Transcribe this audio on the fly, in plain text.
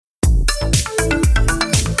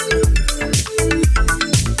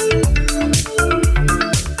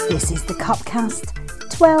Copcast,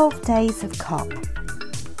 12 Days of COP.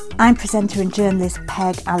 I'm presenter and journalist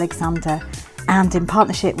Peg Alexander, and in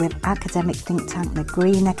partnership with academic think tank the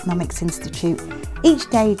Green Economics Institute, each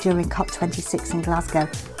day during COP26 in Glasgow,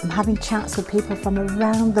 I'm having chats with people from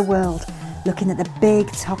around the world, looking at the big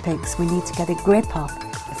topics we need to get a grip of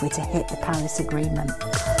if we're to hit the Paris Agreement.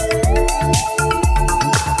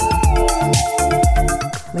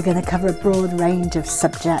 We're going to cover a broad range of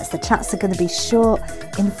subjects. The chats are going to be short,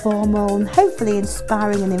 informal, and hopefully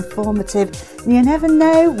inspiring and informative. And you never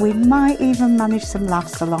know, we might even manage some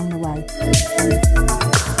laughs along the way.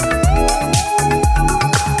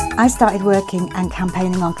 I started working and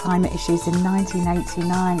campaigning on climate issues in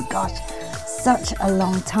 1989. Gosh, such a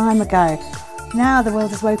long time ago. Now the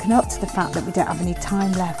world has woken up to the fact that we don't have any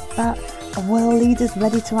time left, but are world leaders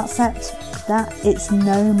ready to accept that it's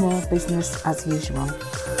no more business as usual?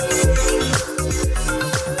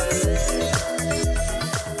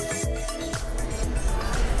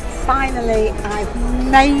 Finally, I've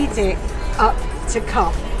made it up to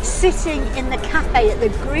COP, sitting in the cafe at the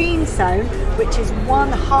Green Zone, which is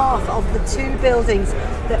one half of the two buildings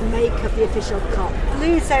that make up the official COP.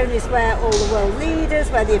 Blue Zone is where all the world leaders,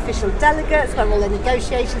 where the official delegates, where all the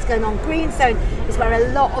negotiations going on. Green Zone is where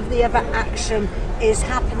a lot of the other action is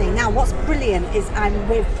happening. Now, what's brilliant is I'm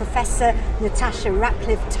with Professor Natasha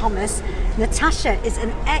Ratcliffe-Thomas. Natasha is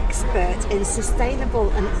an expert in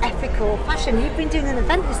sustainable and ethical fashion. You've been doing an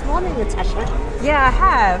event this morning, Natasha. Yeah, I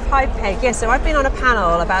have. Hi, Peg. Yeah, so I've been on a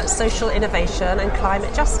panel about social innovation and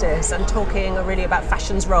climate justice and talking really about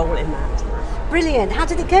fashion's role in that. Brilliant. How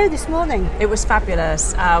did it go this morning? It was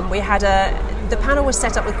fabulous. The panel was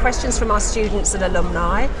set up with questions from our students and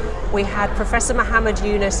alumni. We had Professor Mohammed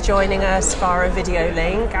Yunus joining us via a video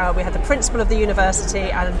link. We had the principal of the university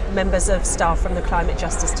and members of staff from the climate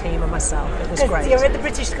justice team and myself. It was great. You're at the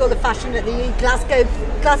British School of Fashion at the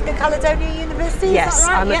Glasgow Caledonian University, yes, is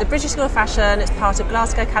that right? I'm at the British School of Fashion. It's part of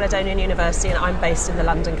Glasgow Caledonian University, and I'm based in the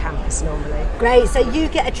London campus normally. Great, so you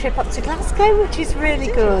get a trip up to Glasgow, which is really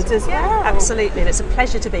good as well. Absolutely, and it's a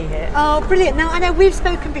pleasure to be here. Oh, brilliant. Now, I know we've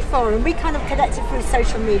spoken before, and we kind of connected through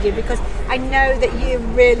social media because I know that you're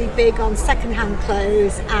really big on second-hand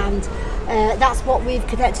clothes, and that's what we've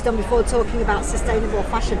connected on before, talking about sustainable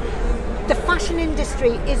fashion. The fashion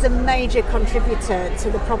industry is a major contributor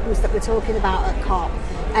to the problems that we're talking about at COP.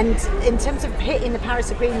 And in terms of hitting the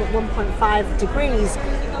Paris Agreement 1.5 degrees,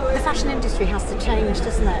 the fashion industry has to change,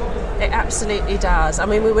 doesn't it? It absolutely does. I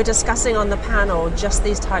mean, we were discussing on the panel just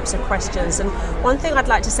these types of questions, and one thing I'd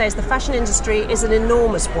like to say is the fashion industry is an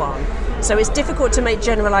enormous one. So it's difficult to make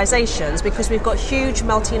generalisations because we've got huge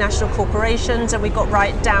multinational corporations and we've got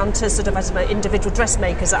right down to sort of, I don't know, individual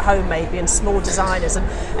dressmakers at home maybe and small designers.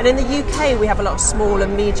 And in the UK we have a lot of small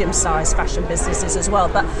and medium-sized fashion businesses as well.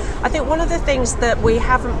 But I think one of the things that we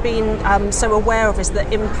haven't been so aware of is the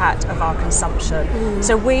impact of our consumption.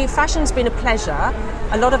 So fashion's been a pleasure.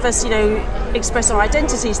 A lot of us, express our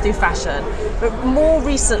identities through fashion, but more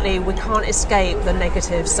recently we can't escape the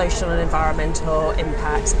negative social and environmental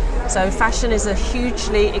impacts. So fashion is a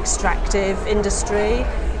hugely extractive industry.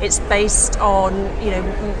 It's based on,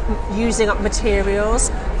 using up materials.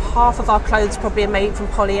 Half of our clothes probably are made from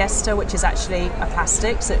polyester, which is actually a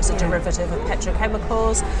plastic, so it's a derivative of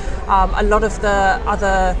petrochemicals. A lot of the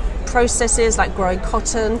other processes, like growing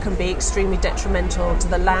cotton, can be extremely detrimental to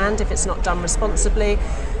the land if it's not done responsibly.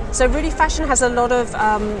 So really fashion has a lot of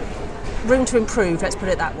room to improve, let's put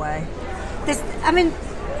it that way.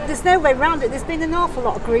 There's no way around it. There's been an awful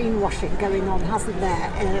lot of greenwashing going on, hasn't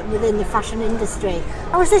there, within the fashion industry.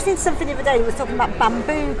 I was listening to something the other day that was talking about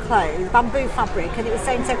bamboo clothes, bamboo fabric, and it was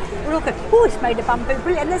saying, so we're all going, oh, it's made of bamboo,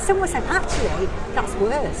 brilliant. And then someone was saying, actually, that's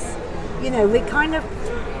worse. We're kind of,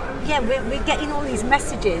 we're getting all these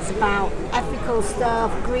messages about ethical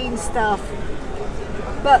stuff, green stuff,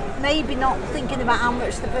 but maybe not thinking about how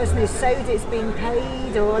much the person who sewed it's being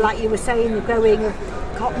paid, or like you were saying, the growing of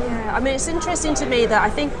cotton. Yeah, I mean, it's interesting to me that I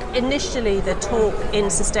think initially the talk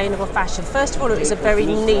in sustainable fashion, first of all, it was a very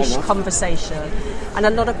niche conversation, and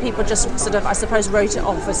a lot of people just sort of, I suppose, wrote it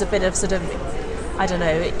off as a bit of sort of, I don't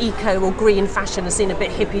know, eco or green fashion and seen a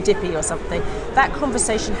bit hippy-dippy or something. That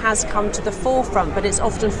conversation has come to the forefront, but it's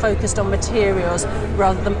often focused on materials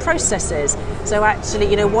rather than processes. So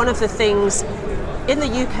actually, one of the things in the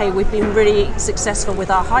UK, we've been really successful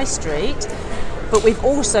with our high street, but we've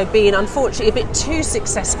also been, unfortunately, a bit too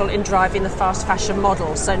successful in driving the fast fashion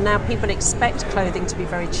model. So now people expect clothing to be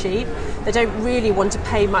very cheap. They don't really want to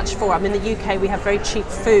pay much for it. I mean, in the UK, we have very cheap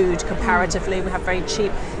food comparatively. We have very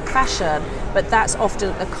cheap fashion, but that's often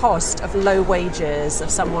at the cost of low wages of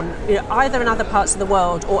someone, either in other parts of the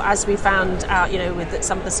world, or as we found out, with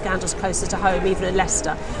some of the scandals closer to home, even in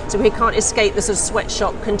Leicester. So we can't escape the sort of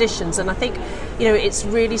sweatshop conditions. And I think, it's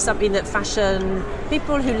really something that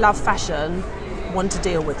people who love fashion want to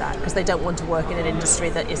deal with that, because they don't want to work in an industry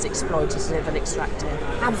that is exploitative and extractive.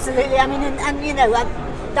 Absolutely. I mean, and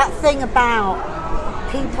that thing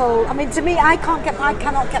about people, I mean, to me, I cannot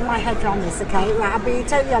get my head around this, okay? Right, I'll be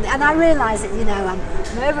totally honest. And I realise that,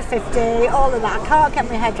 I'm over 50, all of that. I can't get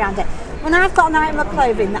my head around it. When I've got an item of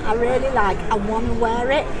clothing that I really like, I want to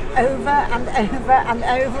wear it over and over and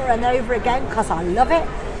over and over again because I love it.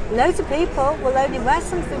 Loads of people will only wear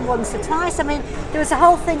something once or twice. I mean, there was a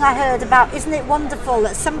whole thing I heard about, isn't it wonderful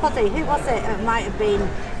that somebody, who was it? It might have been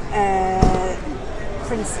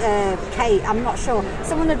Prince Kate, I'm not sure.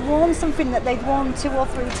 Someone had worn something that they'd worn 2 or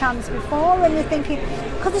 3 times before, and you're thinking,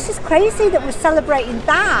 God, this is crazy that we're celebrating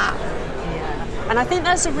that. And I think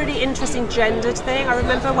that's a really interesting gendered thing. I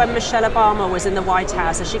remember when Michelle Obama was in the White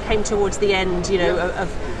House, as she came towards the end,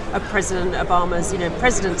 of President Obama's,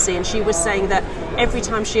 presidency, and she was saying that every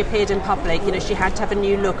time she appeared in public, she had to have a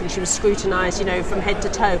new look, and she was scrutinised, from head to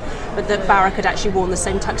toe. But that Barack had actually worn the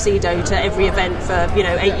same tuxedo to every event for,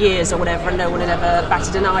 8 years or whatever, and no one had ever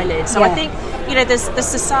batted an eyelid. So I think, there's the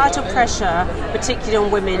societal pressure, particularly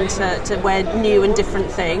on women, to wear new and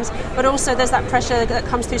different things. But also there's that pressure that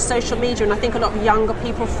comes through social media, and I think a lot of younger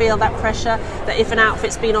people feel that pressure, that if an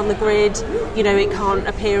outfit's been on the grid, it can't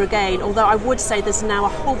appear again. Although I would say there's now a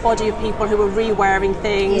whole body of people who are re-wearing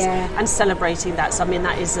things and celebrating that. So I mean,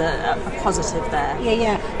 that is a positive there.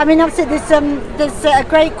 Yeah. I mean, obviously there's a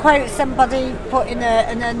great quote somebody put in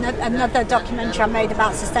another documentary I made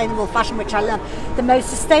about sustainable fashion, which I love. The most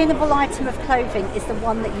sustainable item of clothing is the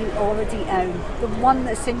one that you already own, the one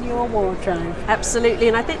that's in your wardrobe. Absolutely.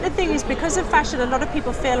 And I think the thing is, because of fashion, a lot of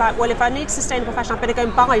people feel like, well, if I need sustainable fashion, I better go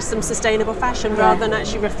and buy some sustainable fashion, rather than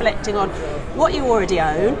actually reflecting on what you already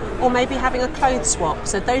own, or maybe having a clothes swap.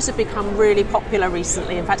 So those have become really popular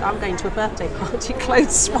recently. In fact, I'm going to a birthday party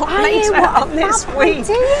clothes swap later on this week.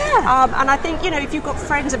 And I think, if you've got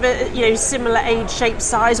friends of a similar age, shape,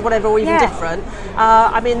 size, whatever, or even different,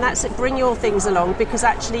 I mean, that's it. Bring your things along, because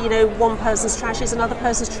actually, one person's trash is another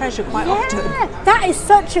person's treasure quite often. That is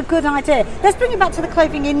such a good idea. Let's bring it back to the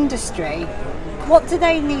clothing industry. What do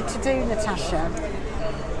they need to do, Natasha?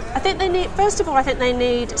 I think they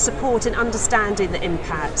need support in understanding the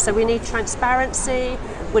impact. So we need transparency,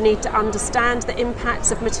 we need to understand the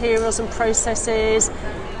impacts of materials and processes,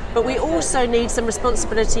 but we also need some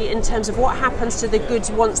responsibility in terms of what happens to the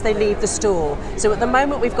goods once they leave the store. So at the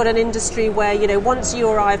moment we've got an industry where, once you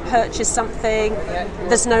or I have purchased something,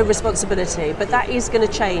 there's no responsibility, but that is going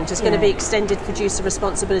to change. There's going to be extended producer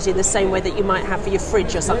responsibility in the same way that you might have for your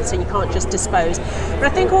fridge or something, so you can't just dispose. But I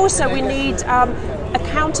think also we need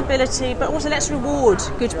accountability, but also let's reward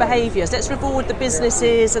good behaviours. Let's reward the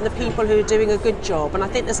businesses and the people who are doing a good job. And I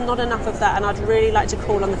think there's not enough of that, and I'd really like to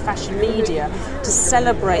call on the fashion media to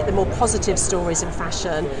celebrate the more positive stories in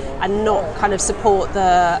fashion and not kind of support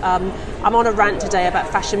the I'm on a rant today about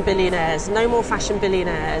fashion billionaires. No more fashion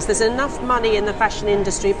billionaires. There's enough money in the fashion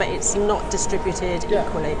industry, but it's not distributed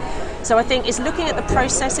equally. So I think it's looking at the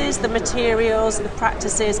processes, the materials, the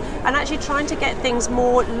practices, and actually trying to get things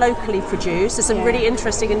more locally produced. There's some really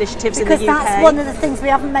interesting initiatives in the UK. Because that's one of the things we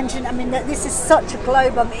haven't mentioned. I mean, that this is such a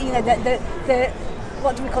global, the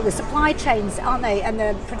what do we call the supply chains, aren't they? And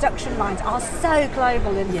the production lines are so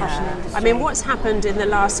global in the fashion industry. I mean, what's happened in the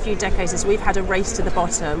last few decades is we've had a race to the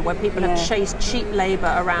bottom where people have chased cheap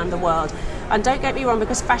labour around the world. And don't get me wrong,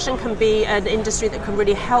 because fashion can be an industry that can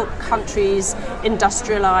really help countries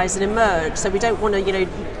industrialise and emerge. So we don't want to,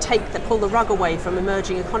 pull the rug away from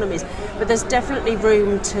emerging economies. But there's definitely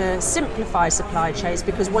room to simplify supply chains,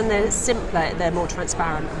 because when they're simpler, they're more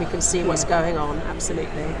transparent. We can see what's going on.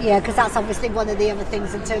 Absolutely. Yeah, because that's obviously one of the other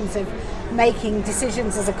things in terms of making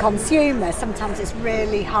decisions as a consumer. Sometimes it's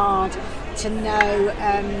really hard to know,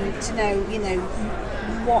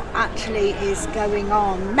 what actually is going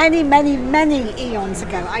on. Many eons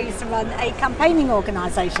ago, I used to run a campaigning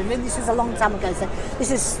organisation, and this is a long time ago, so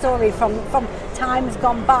this is a story from times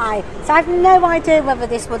gone by. So I have no idea whether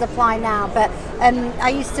this would apply now, but I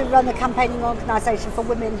used to run a campaigning organisation for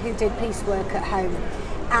women who did piecework at home.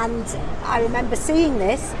 And I remember seeing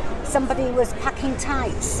this. Somebody was packing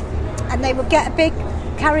tights, and they would get a big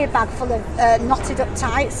carrier bag full of knotted up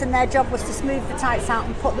tights, and their job was to smooth the tights out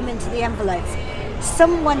and put them into the envelopes.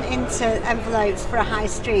 Some went into envelopes for a high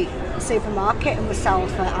street supermarket and were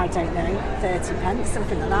sold for, 30 pence,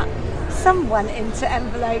 something like that. Some went into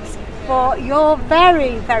envelopes for your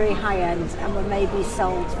very, very high end and were maybe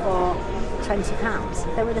sold for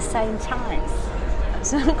 £20. They were the same times.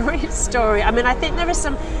 It's a great story. I mean, I think there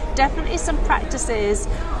are definitely some practices.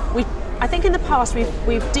 I think in the past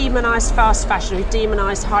we've demonised fast fashion, we've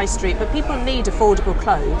demonised high street, but people need affordable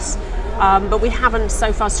clothes. But we haven't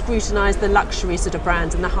so far scrutinised the luxury sort of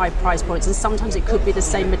brands and the high price points, and sometimes it could be the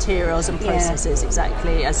same materials and processes,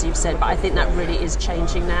 exactly as you've said, but I think that really is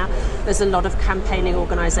changing now. There's a lot of campaigning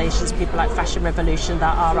organisations, people like Fashion Revolution,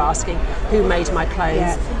 that are asking who made my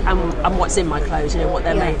clothes and what's in my clothes, what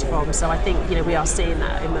they're made from. So I think we are seeing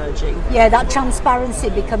that emerging. Yeah, that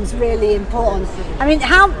transparency becomes really important. I mean,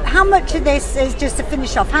 how much of this is, just to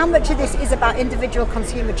finish off, how much of this is about individual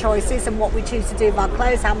consumer choices and what we choose to do with our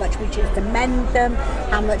clothes, how much we choose to mend them,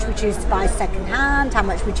 how much we choose to buy second hand, how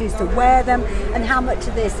much we choose to wear them, and how much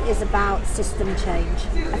of this is about system change?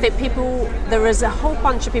 I think there is a whole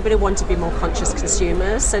bunch of people who want to be more conscious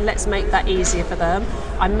consumers, so let's make that easier for them.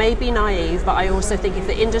 I may be naive, but I also think if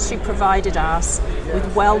the industry provided us with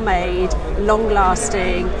well-made,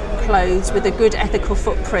 long-lasting clothes with a good ethical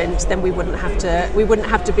footprint, then we wouldn't have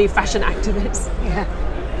to be fashion activists. Yeah.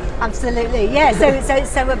 Absolutely, yeah.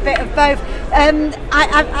 So a bit of both.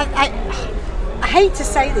 I hate to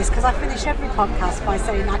say this because I finish every podcast by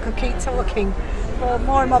saying I could keep talking for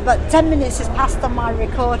more and more, but 10 minutes has passed on my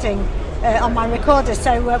recording, on my recorder,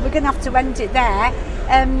 so we're going to have to end it there.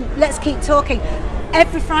 Let's keep talking.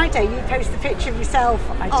 Every Friday you post a picture of yourself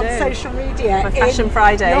on social media. My Fashion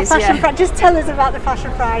Fridays. Just tell us about the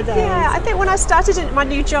Fashion Fridays. Yeah, I think when I started my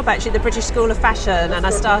new job actually at the British School of Fashion, and I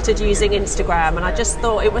started using Instagram, and I just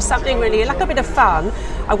thought it was something really like a bit of fun.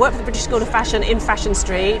 I work for the British School of Fashion in Fashion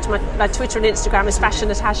Street. My Twitter and Instagram is Fashion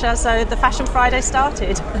Natasha, so the Fashion Friday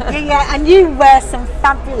started. Yeah, and you wear some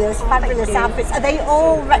fabulous outfits. Are they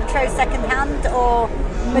all retro second-hand or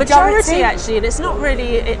majority actually? And it's not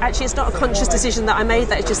really. It's not a conscious decision that I made.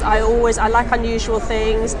 That it's just I like unusual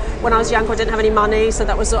things. When I was younger, I didn't have any money, so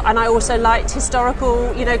that was. And I also liked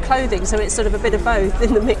historical, clothing. So it's sort of a bit of both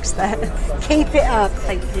in the mix there. Keep it up.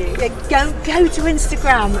 Thank you. Go to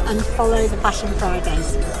Instagram and follow the Fashion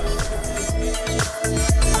Fridays.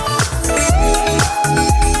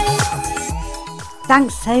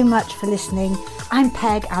 Thanks so much for listening. I'm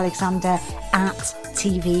Peg Alexander at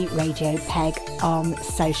TV Radio Peg on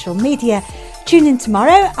social media. Tune in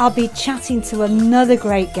tomorrow. I'll be chatting to another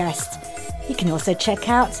great guest. You can also check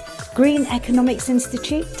out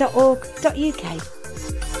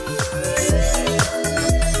greeneconomicsinstitute.org.uk.